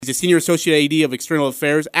He's a Senior Associate AD of External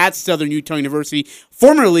Affairs at Southern Utah University,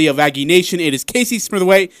 formerly of Aggie Nation. It is Casey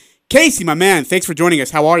Smurthwaite. Casey, my man, thanks for joining us.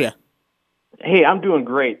 How are you? Hey, I'm doing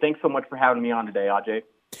great. Thanks so much for having me on today, Ajay.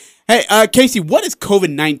 Hey, Casey, what has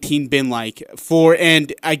COVID-19 been like for,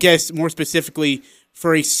 and I guess more specifically,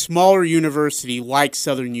 for a smaller university like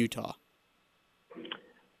Southern Utah?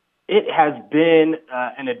 It has been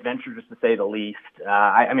an adventure, just to say the least.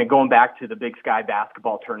 I mean, going back to the Big Sky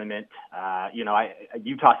basketball tournament,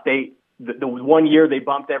 Utah State, the 1 year they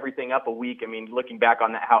bumped everything up a week. I mean, looking back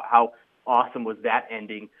on that, how awesome was that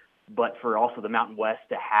ending? But for also the Mountain West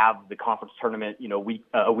to have the conference tournament,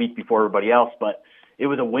 a week before everybody else. But it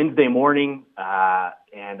was a Wednesday morning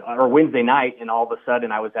or Wednesday night, and all of a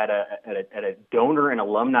sudden I was at a donor and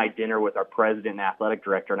alumni dinner with our president and athletic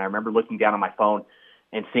director, and I remember looking down on my phone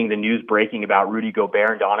and seeing the news breaking about Rudy Gobert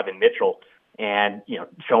and Donovan Mitchell, and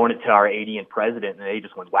showing it to our AD and president, and they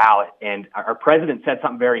just went, wow. And our president said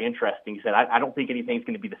something very interesting. He said, I don't think anything's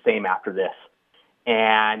going to be the same after this.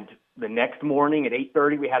 And the next morning at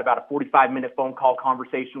 8:30, we had about a 45-minute phone call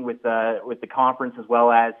conversation with the conference as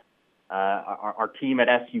well as our team at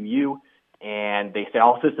SUU, and they said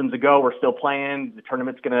all systems a go. We're still playing. The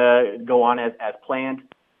tournament's going to go on as planned.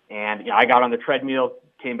 And I got on the treadmill,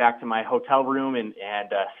 came back to my hotel room and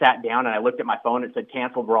sat down, and I looked at my phone. It said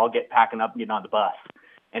canceled. We're all packing up and getting on the bus.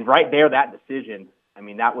 And right there, that decision, I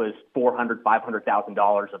mean, that was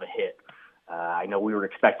 $500,000 of a hit. I know we were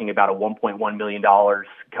expecting about a $1.1 million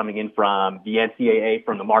coming in from the NCAA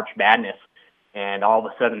from the March Madness, and all of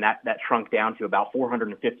a sudden that shrunk down to about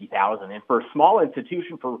 $450,000. And for a small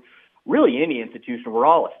institution, for really any institution, we're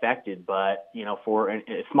all affected. But for a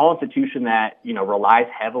small institution that relies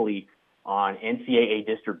heavily on NCAA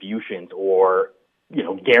distributions or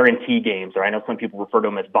guarantee games, or I know some people refer to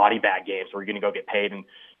them as body bag games, where you're going to go get paid and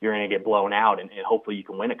you're going to get blown out, and hopefully you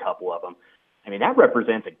can win a couple of them. I mean, that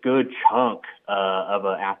represents a good chunk of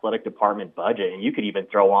an athletic department budget, and you could even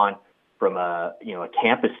throw on from a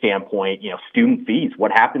campus standpoint, student fees.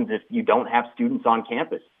 What happens if you don't have students on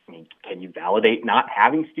campus? I mean, can you validate not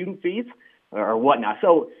having student fees or whatnot?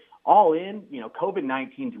 So all in,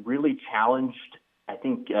 COVID-19's really challenged, I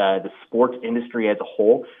think, the sports industry as a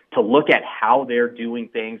whole to look at how they're doing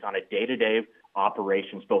things on a day-to-day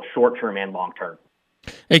operations, both short-term and long-term.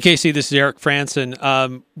 Hey, Casey, this is Eric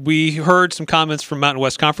Franson. We heard some comments from Mountain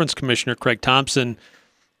West Conference Commissioner Craig Thompson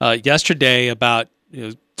yesterday about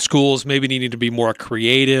schools maybe needing to be more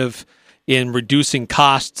creative in reducing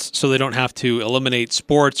costs so they don't have to eliminate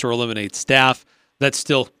sports or eliminate staff. That's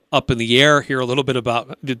still up in the air here a little bit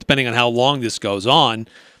about depending on how long this goes on.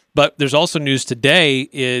 But there's also news today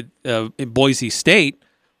in Boise State.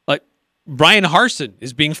 Brian Harsin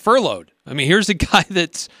is being furloughed. I mean, here's a guy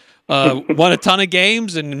that's won a ton of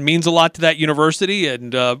games and means a lot to that university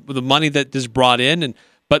and the money that is brought in.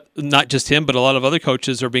 But not just him, but a lot of other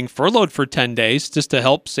coaches are being furloughed for 10 days just to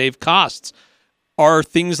help save costs. Are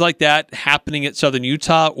things like that happening at Southern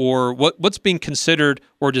Utah, or what's being considered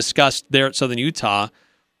or discussed there at Southern Utah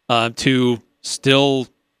to still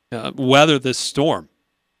weather this storm?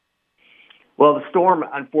 Well, the storm,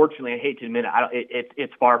 unfortunately, I hate to admit it,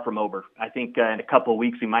 it's far from over. I think in a couple of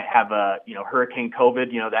weeks we might have Hurricane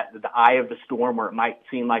COVID, that the eye of the storm where it might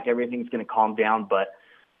seem like everything's going to calm down. But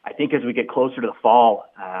I think as we get closer to the fall,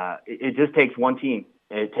 it just takes one team.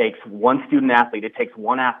 It takes one student athlete. It takes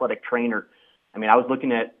one athletic trainer. I mean, I was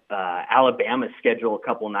looking at Alabama's schedule a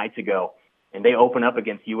couple of nights ago, and they open up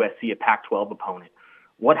against USC, a Pac-12 opponent.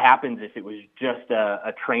 What happens if it was just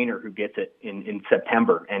a trainer who gets it in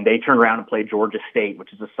September, and they turn around and play Georgia State,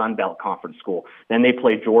 which is a Sun Belt Conference school. Then they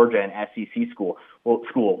play Georgia, an SEC school,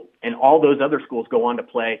 and all those other schools go on to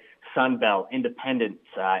play Sun Belt, Independence,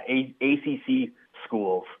 ACC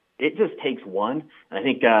schools. It just takes one. And I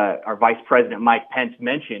think our Vice President Mike Pence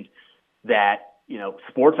mentioned that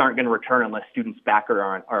sports aren't going to return unless students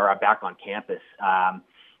are back on campus.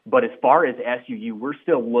 But as far as SUU, we're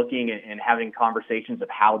still looking and having conversations of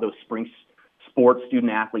how those spring sports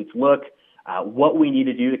student athletes look, what we need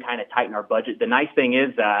to do to kind of tighten our budget. The nice thing is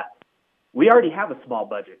we already have a small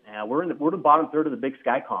budget. We're the bottom third of the Big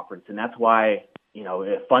Sky Conference, and that's why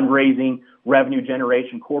fundraising, revenue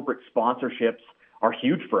generation, corporate sponsorships are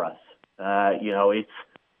huge for us. It's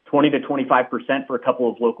 20 to 25% for a couple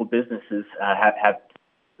of local businesses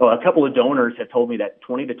a couple of donors have told me that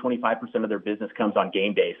 20 to 25% of their business comes on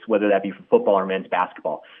game days, whether that be for football or men's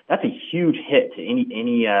basketball. That's a huge hit to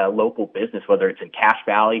any local business, whether it's in Cache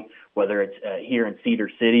Valley, whether it's here in Cedar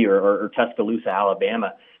City or Tuscaloosa,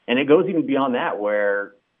 Alabama. And it goes even beyond that,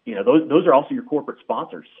 where those are also your corporate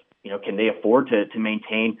sponsors. Can they afford to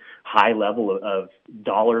maintain high level of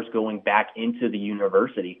dollars going back into the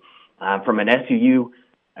university? From an SUU,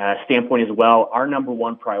 standpoint as well, our number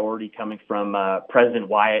one priority coming from President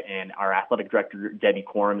Wyatt and our athletic director, Debbie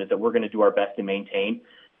Corum, is that we're going to do our best to maintain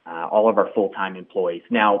all of our full-time employees.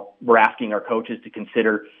 Now, we're asking our coaches to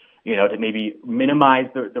consider, to maybe minimize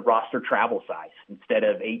the roster travel size. Instead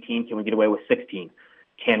of 18, can we get away with 16?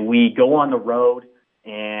 Can we go on the road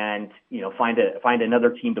and, find another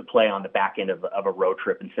team to play on the back end of a road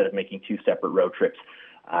trip instead of making two separate road trips?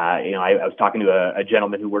 I was talking to a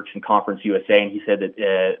gentleman who works in Conference USA, and he said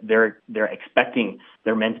that they're expecting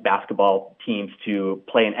their men's basketball teams to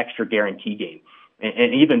play an extra guarantee game.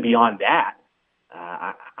 And even beyond that,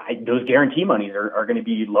 those guarantee monies are going to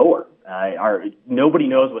be lower. Nobody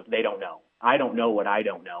knows what they don't know. I don't know what I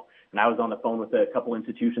don't know. And I was on the phone with a couple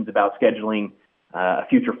institutions about scheduling a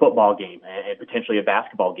future football game and potentially a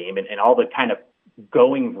basketball game, and all the kind of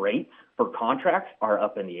going rates for contracts are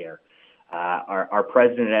up in the air. Our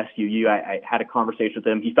president at SUU, I had a conversation with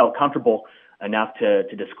him. He felt comfortable enough to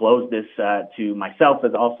disclose this to myself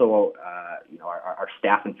as also our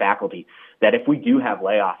staff and faculty, that if we do have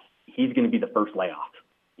layoffs, he's going to be the first layoff.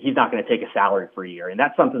 He's not going to take a salary for a year. And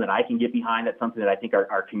that's something that I can get behind. That's something that I think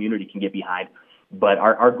our community can get behind. But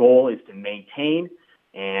our goal is to maintain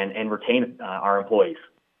and retain our employees.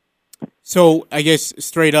 So I guess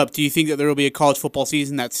straight up, do you think that there will be a college football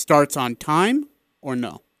season that starts on time or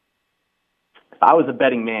no? If I was a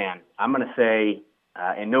betting man, I'm going to say,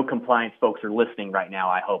 and no compliance folks are listening right now,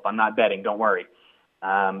 I hope. I'm not betting, don't worry.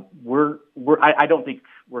 I don't think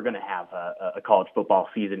we're going to have a college football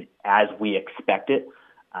season as we expect it.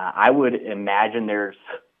 I would imagine there's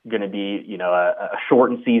going to be, a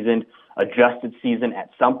shortened season, adjusted season at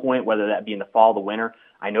some point, whether that be in the fall or the winter.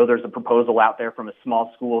 I know there's a proposal out there from a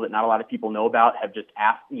small school that not a lot of people know about, have just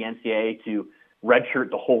asked the NCAA to redshirt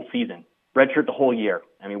the whole season, redshirt the whole year.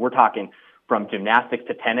 I mean, we're talking from gymnastics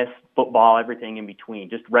to tennis, football, everything in between.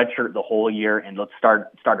 Just redshirt the whole year, and let's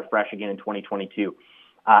start afresh again in 2022.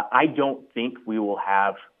 I don't think we will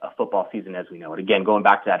have a football season as we know it. Again, going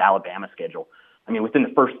back to that Alabama schedule, I mean, within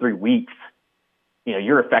the first 3 weeks,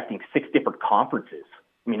 you're affecting 6 different conferences.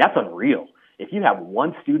 I mean, that's unreal. If you have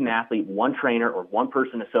one student athlete, one trainer, or one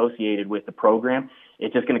person associated with the program,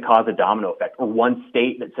 it's just going to cause a domino effect. Or one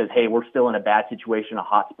state that says, hey, we're still in a bad situation, a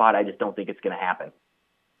hot spot. I just don't think it's going to happen.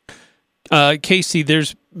 Casey,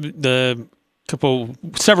 there's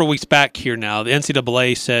several weeks back here now, the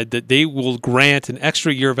NCAA said that they will grant an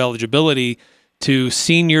extra year of eligibility to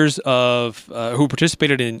seniors who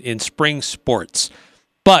participated in spring sports.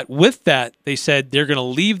 But with that, they said they're going to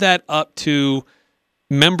leave that up to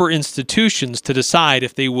member institutions to decide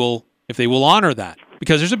if they will honor that,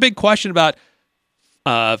 because there's a big question about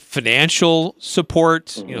financial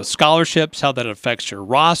support, scholarships, how that affects your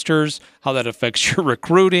rosters, how that affects your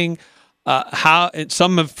recruiting.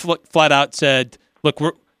 Some have flat out said, look,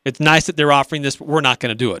 it's nice that they're offering this, but we're not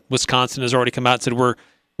going to do it. Wisconsin has already come out and said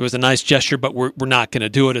it was a nice gesture, but we're not going to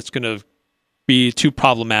do it. It's going to be too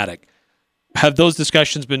problematic. Have those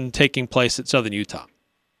discussions been taking place at Southern Utah?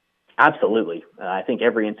 Absolutely. I think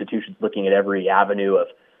every institution's looking at every avenue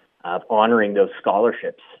of honoring those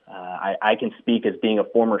scholarships. I can speak as being a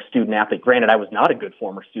former student athlete. Granted, I was not a good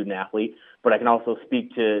former student athlete, but I can also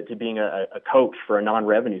speak to being a coach for a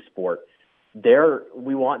non-revenue sport.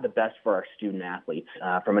 We want the best for our student athletes.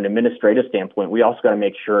 From an administrative standpoint, we also got to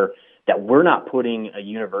make sure that we're not putting a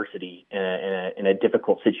university in a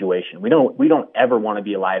difficult situation. We don't ever want to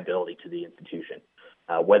be a liability to the institution.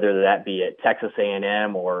 Whether that be at Texas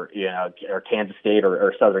A&M or Kansas State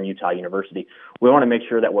or Southern Utah University, we want to make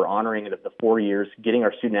sure that we're honoring the 4 years, getting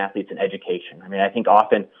our student athletes an education. I mean, I think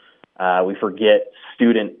often we forget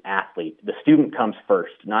student athlete. The student comes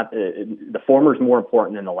first. Not the former is more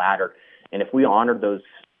important than the latter. And if we honor those,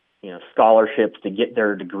 scholarships to get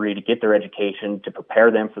their degree, to get their education, to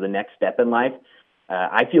prepare them for the next step in life,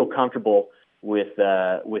 I feel comfortable with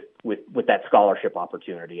that scholarship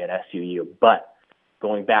opportunity at SUU. But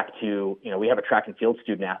going back to, we have a track and field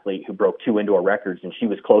student athlete who broke 2 indoor records, and she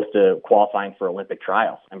was close to qualifying for Olympic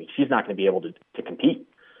trials. I mean, she's not going to be able to compete,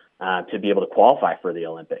 to be able to qualify for the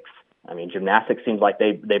Olympics. I mean, gymnastics seems like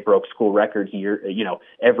they broke school records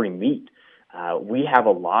every meet. We have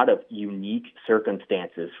a lot of unique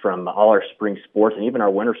circumstances from all our spring sports and even our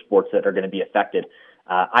winter sports that are going to be affected.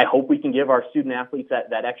 I hope we can give our student athletes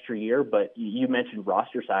that extra year, but you mentioned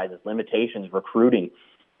roster sizes, limitations, recruiting.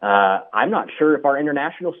 I'm not sure if our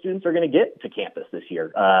international students are going to get to campus this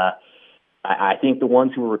year. I think the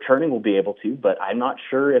ones who are returning will be able to, but I'm not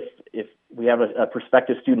sure if we have a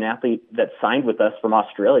prospective student athlete that signed with us from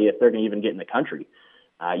Australia, if they're going to even get in the country.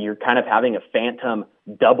 You're kind of having a phantom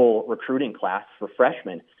double recruiting class for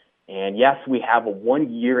freshmen. And yes, we have a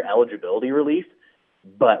 1-year eligibility relief,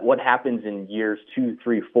 But what happens in years 2,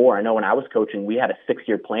 3, 4? I know when I was coaching, we had a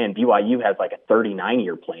 6-year plan. BYU has like a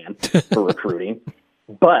 39-year plan for recruiting.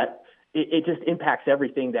 But it just impacts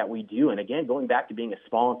everything that we do. And again, going back to being a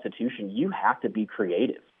small institution, you have to be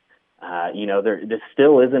creative. This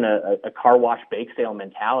still isn't a car wash bake sale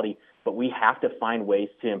mentality, but we have to find ways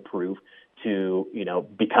to improve to,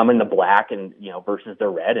 become in the black and, versus the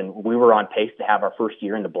red. And we were on pace to have our first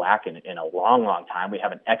year in the black in a long, long time. We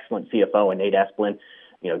have an excellent CFO in Nate Esplin.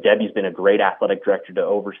 Debbie's been a great athletic director to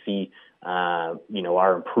oversee,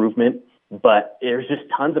 our improvement. But there's just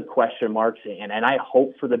tons of question marks, and I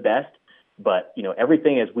hope for the best. But,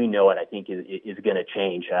 everything as we know it, I think is going to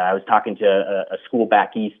change. I was talking to a school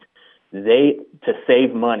back east. To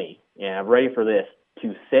save money, and I'm ready for this,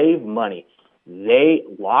 to save money, they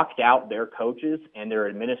locked out their coaches and their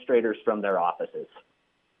administrators from their offices.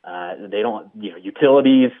 They don't,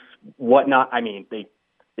 utilities, whatnot. I mean, they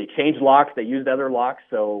changed locks, they used other locks,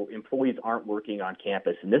 so employees aren't working on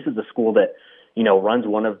campus. And this is a school that, runs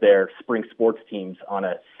one of their spring sports teams on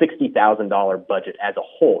a $60,000 budget as a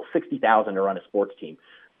whole, $60,000 to run a sports team,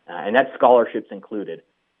 and that's scholarships included.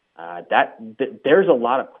 There's a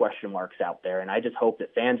lot of question marks out there, and I just hope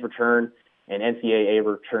that fans return and NCAA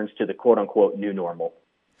returns to the quote unquote new normal.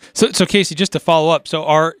 So Casey, just to follow up,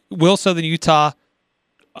 will Southern Utah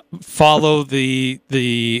follow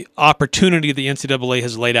the opportunity the NCAA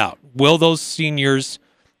has laid out? Will those seniors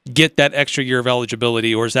get that extra year of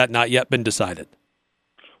eligibility, or has that not yet been decided?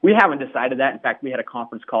 We haven't decided that. In fact, we had a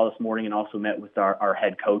conference call this morning and also met with our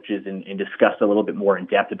head coaches and discussed a little bit more in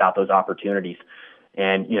depth about those opportunities.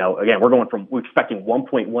 And, again, we're expecting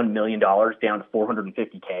 $1.1 million down to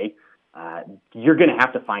 $450K. You're going to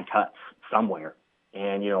have to find cuts somewhere.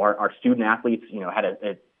 And, our student athletes, had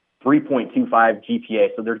a 3.25 GPA,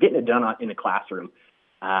 so they're getting it done in the classroom.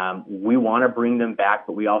 We want to bring them back,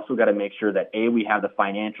 but we also got to make sure that A, we have the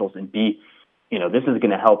financials, and B, this is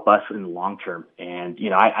going to help us in the long term. And,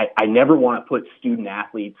 I never want to put student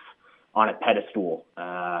athletes on a pedestal.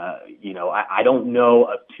 I don't know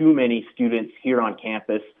of too many students here on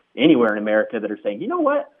campus anywhere in America that are saying, you know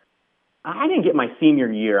what, I didn't get my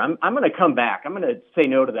senior year. I'm going to come back. I'm going to say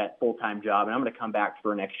no to that full-time job, and I'm going to come back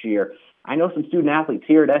for next year. I know some student athletes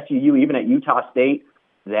here at SUU, even at Utah State,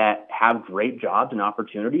 that have great jobs and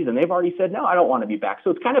opportunities, and they've already said, no, I don't want to be back.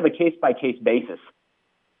 So it's kind of a case-by-case basis.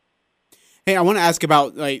 Hey, I want to ask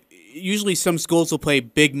about, usually some schools will play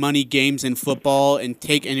big money games in football and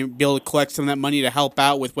be able to collect some of that money to help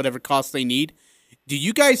out with whatever costs they need. Do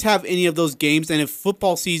you guys have any of those games? And if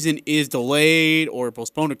football season is delayed or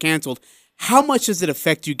postponed or canceled, how much does it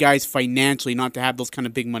affect you guys financially not to have those kind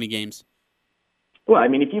of big money games? Well, I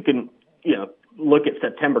mean, if you can, look at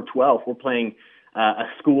September 12th, we're playing a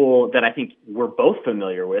school that I think we're both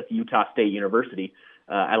familiar with, Utah State University.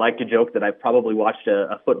 I like to joke that I've probably watched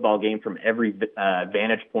a football game from every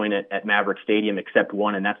vantage point at Maverick Stadium except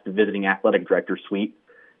one, and that's the visiting athletic director suite.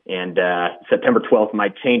 And September 12th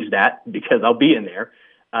might change that because I'll be in there.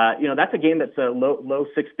 That's a game that's low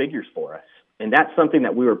six figures for us. And that's something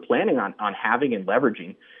that we were planning on having and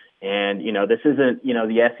leveraging. And, this isn't,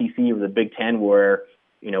 the SEC or the Big Ten where,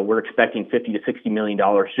 we're expecting $50 to $60 million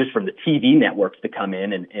just from the TV networks to come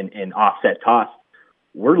in and offset costs.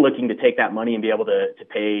 We're looking to take that money and be able to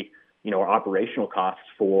pay, our operational costs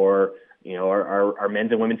for, our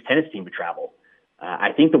men's and women's tennis team to travel.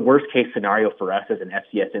 I think the worst case scenario for us as an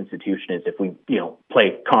FCS institution is if we,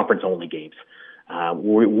 play conference only games.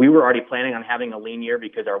 We were already planning on having a lean year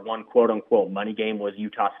because our one quote unquote money game was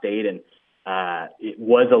Utah State, and it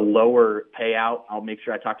was a lower payout. I'll make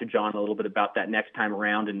sure I talk to John a little bit about that next time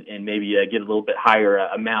around and maybe get a little bit higher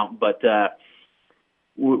amount. But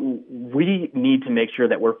we need to make sure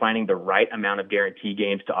that we're finding the right amount of guarantee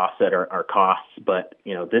games to offset our costs. But,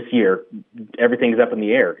 this year, everything's up in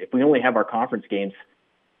the air. If we only have our conference games,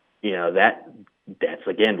 that's,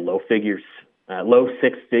 again, low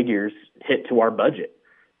six figures hit to our budget.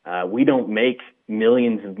 We don't make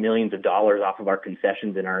millions of dollars off of our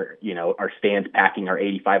concessions and our stands packing our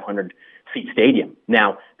 8,500 seat stadium.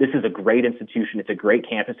 Now, this is a great institution. It's a great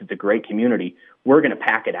campus. It's a great community. We're going to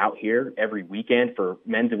pack it out here every weekend for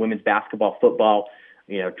men's and women's basketball, football,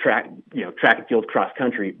 track and field, cross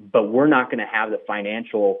country, but we're not going to have the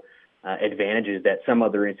financial advantages that some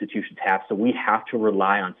other institutions have. So we have to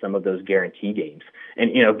rely on some of those guarantee games.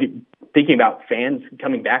 And, thinking about fans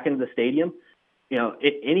coming back into the stadium,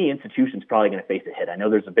 any institution's probably going to face a hit. I know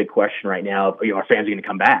there's a big question right now of, are fans going to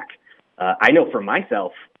come back? I know for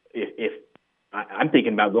myself, if I'm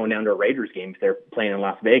thinking about going down to a Raiders game if they're playing in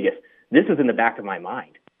Las Vegas, this is in the back of my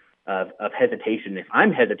mind of hesitation. If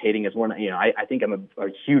I'm hesitating as one, I think I'm a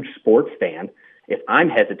huge sports fan. If I'm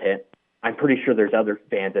hesitant, I'm pretty sure there's other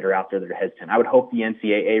fans that are out there that are hesitant. I would hope the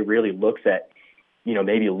NCAA really looks at,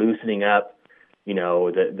 maybe loosening up,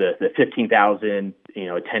 the 15,000,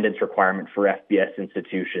 attendance requirement for FBS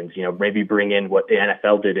institutions, maybe bring in what the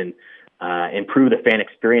NFL did and improve the fan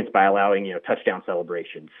experience by allowing, touchdown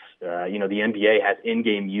celebrations. The NBA has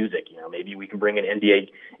in-game music. Maybe we can bring in NBA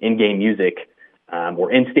in-game music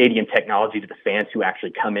or in-stadium technology to the fans who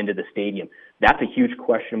actually come into the stadium. That's a huge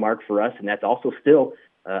question mark for us, and that's also still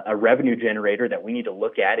a revenue generator that we need to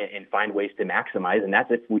look at and find ways to maximize. And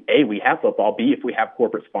that's if we have football, B, if we have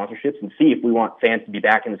corporate sponsorships, and C, if we want fans to be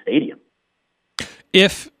back in the stadium.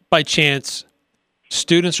 If by chance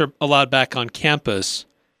students are allowed back on campus,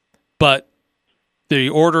 but the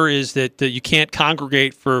order is that you can't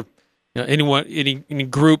congregate for any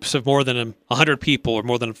groups of more than 100 people or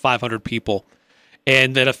more than 500 people,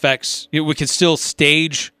 and that affects, we can still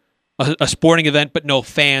stage a sporting event, but no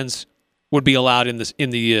fans would be allowed in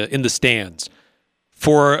the stands.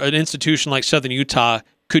 For an institution like Southern Utah,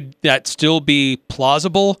 could that still be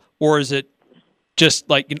plausible, or is it just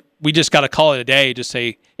like we just got to call it a day? Just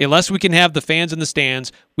say, unless we can have the fans in the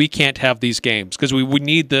stands, we can't have these games, because we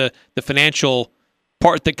need the financial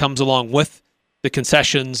part that comes along with the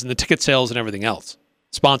concessions and the ticket sales and everything else,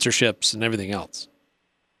 sponsorships and everything else.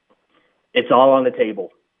 It's all on the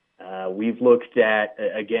table. We've looked at,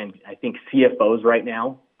 again, I think CFOs right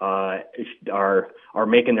now are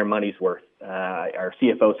making their money's worth. Our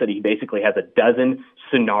CFO said he basically has a dozen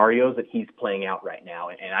scenarios that he's playing out right now,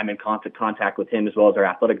 and I'm in constant contact with him as well as our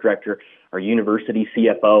athletic director, our university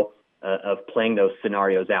CFO, of playing those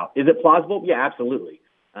scenarios out. Is it plausible? Yeah, absolutely.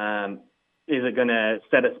 Is it going to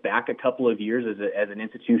set us back a couple of years as an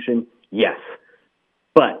institution? Yes.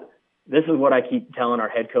 But this is what I keep telling our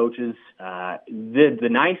head coaches. The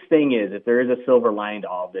nice thing is, if there is a silver lining to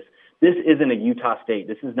all of this, this isn't a Utah State.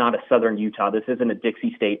 This is not a Southern Utah. This isn't a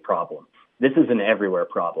Dixie State problem. This is an everywhere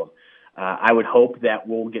problem. I would hope that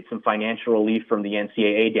we'll get some financial relief from the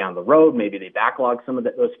NCAA down the road. Maybe they backlog some of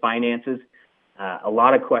those finances. A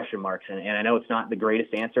lot of question marks, and I know it's not the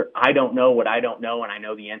greatest answer. I don't know what I don't know, and I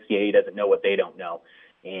know the NCAA doesn't know what they don't know.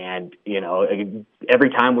 And, every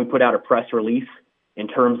time we put out a press release in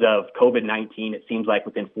terms of COVID-19, it seems like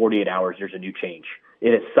within 48 hours there's a new change.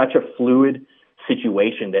 It is such a fluid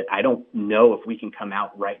situation that I don't know if we can come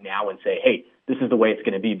out right now and say, hey, this is the way it's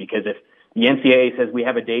going to be, because if the NCAA says we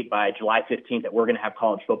have a date by July 15th that we're going to have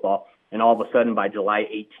college football, and all of a sudden by July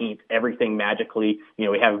 18th, everything magically,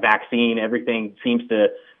 we have a vaccine, everything seems to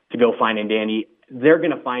go fine and dandy, they're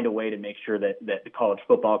going to find a way to make sure that the college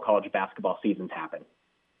football, college basketball seasons happen.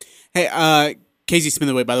 Hey, Casey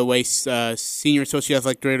Smurthwaite, by the way, Senior Associate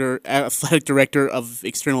Athletic Director of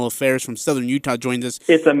External Affairs from Southern Utah, joins us.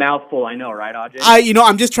 It's a mouthful, I know, right, Ajay?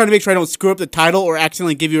 I'm just trying to make sure I don't screw up the title or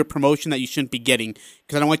accidentally give you a promotion that you shouldn't be getting,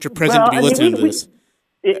 because I don't want your president to be listening to this.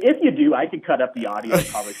 If you do, I could cut up the audio and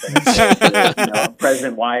probably send it to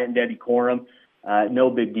President Wyatt and Debbie Corum. No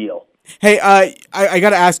big deal. Hey, I got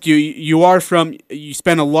to ask you, you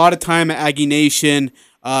spent a lot of time at Aggie Nation.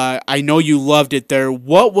 I know you loved it there.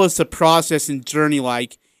 What was the process and journey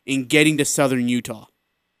like in getting to Southern Utah?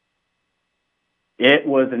 It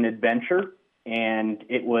was an adventure, and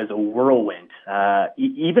it was a whirlwind.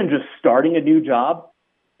 Even just starting a new job,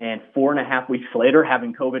 and 4.5 weeks later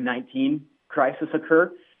having COVID-19 crisis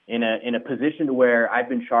occur in a position to where I've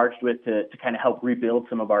been charged with to kind of help rebuild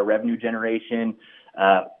some of our revenue generation,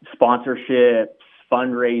 sponsorships,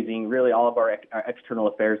 fundraising, really all of our external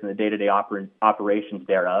affairs and the day-to-day operations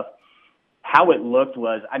thereof. How it looked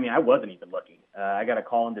was, I wasn't even looking. I got a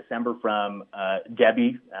call in December from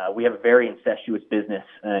Debbie. We have a very incestuous business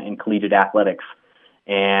in collegiate athletics,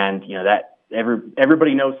 and that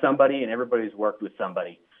everybody knows somebody and everybody's worked with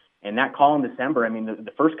somebody. And that call in December,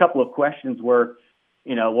 the first couple of questions were,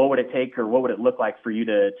 what would it take or what would it look like for you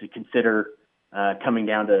to consider coming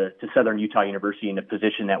down to Southern Utah University in a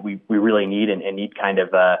position that we really need and need kind of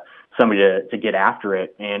somebody to get after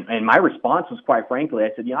it. And my response was, quite frankly, I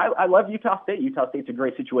said, I love Utah State. Utah State's a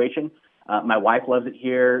great situation. My wife loves it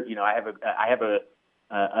here. I have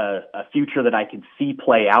a future that I can see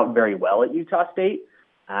play out very well at Utah State.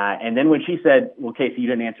 And then when she said, well, Casey, you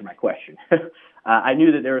didn't answer my question. I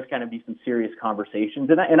knew that there was going to be some serious conversations,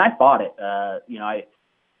 and I fought it.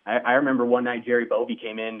 I remember one night Jerry Bovee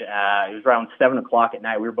came in. It was around 7:00 at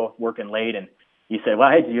night. We were both working late, and he said, "Well,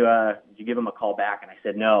 hey, did you give him a call back?" And I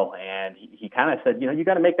said, "No." And he kind of said, "You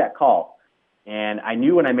got to make that call." And I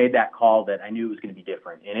knew when I made that call that I knew it was going to be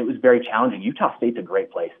different, and it was very challenging. Utah State's a great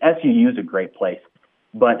place. SUU is a great place,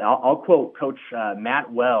 but I'll quote Coach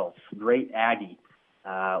Matt Wells, great Aggie,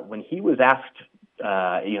 when he was asked, "Hey,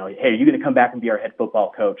 are you going to come back and be our head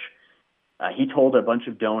football coach?" he told a bunch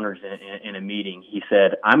of donors in a meeting, he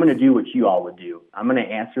said, I'm going to do what you all would do. I'm going to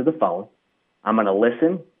answer the phone. I'm going to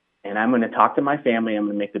listen, and I'm going to talk to my family. I'm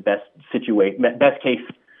going to make the best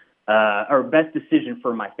decision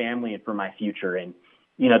for my family and for my future. And,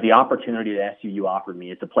 the opportunity that SUU offered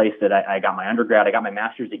me, it's a place that I got my undergrad. I got my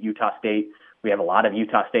master's at Utah State. We have a lot of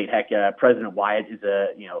Utah State. Heck, President Wyatt is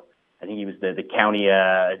I think he was the county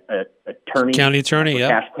attorney. County attorney, yeah.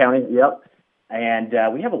 Cache County, yep. And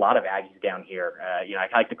we have a lot of Aggies down here. I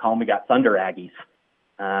like to call them, we got Thunder Aggies.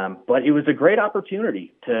 But it was a great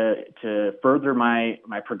opportunity to further my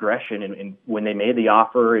progression. And when they made the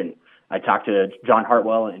offer, and I talked to John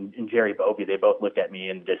Hartwell and Jerry Bovey, they both looked at me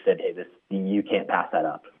and just said, hey, you can't pass that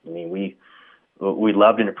up. I mean, we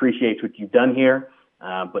loved and appreciate what you've done here,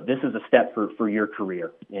 but this is a step for your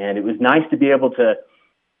career. And it was nice to be able to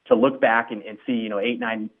look back and see,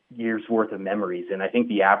 8-9 years worth of memories. And I think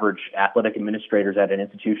the average athletic administrators at an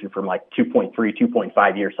institution from like 2.3,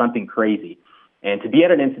 2.5 years, something crazy. And to be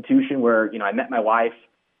at an institution where, I met my wife,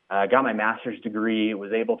 got my master's degree,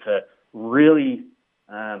 was able to really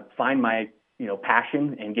find my,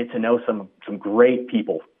 passion and get to know some great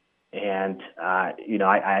people. And,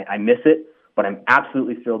 I miss it, but I'm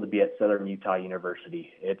absolutely thrilled to be at Southern Utah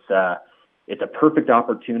University. It's a perfect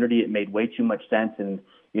opportunity. It made way too much sense. And,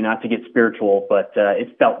 not to get spiritual, but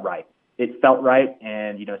it felt right. It felt right.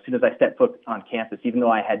 And, as soon as I stepped foot on campus, even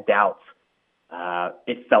though I had doubts,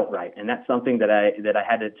 it felt right. And that's something that I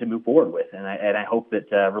had to move forward with. And I hope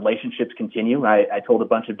that relationships continue. I told a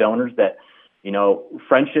bunch of donors that,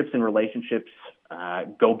 friendships and relationships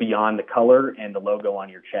go beyond the color and the logo on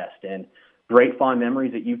your chest. And great fond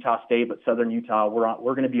memories at Utah State, but Southern Utah,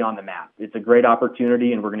 we're going to be on the map. It's a great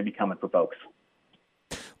opportunity, and we're going to be coming for folks.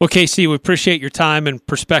 Well, Casey, we appreciate your time and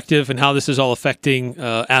perspective and how this is all affecting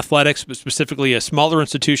athletics, but specifically a smaller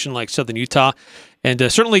institution like Southern Utah. And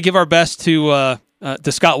certainly give our best to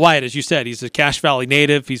Scott Wyatt, as you said. He's a Cache Valley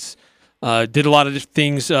native. He's did a lot of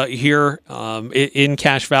things here in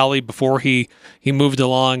Cache Valley before he moved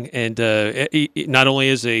along, and not only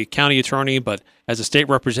as a county attorney, but as a state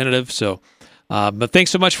representative. So, but thanks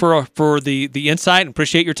so much for the insight, and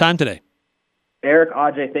appreciate your time today. Eric,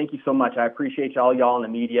 Ajay, thank you so much. I appreciate y'all in the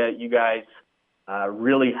media. You guys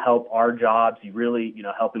really help our jobs. You really,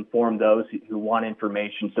 help inform those who want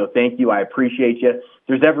information. So thank you. I appreciate you. If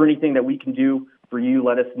there's ever anything that we can do for you,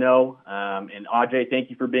 let us know. And Ajay, thank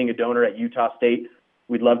you for being a donor at Utah State.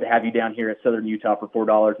 We'd love to have you down here at Southern Utah for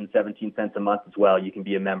 $4.17 a month as well. You can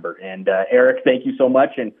be a member. And Eric, thank you so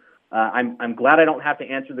much. And I'm glad I don't have to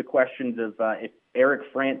answer the questions of if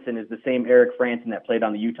Eric Franson is the same Eric Franson that played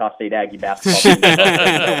on the Utah State Aggie basketball team.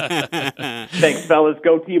 Thanks, fellas.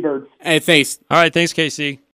 Go T-Birds. Hey, thanks. All right, thanks, Casey.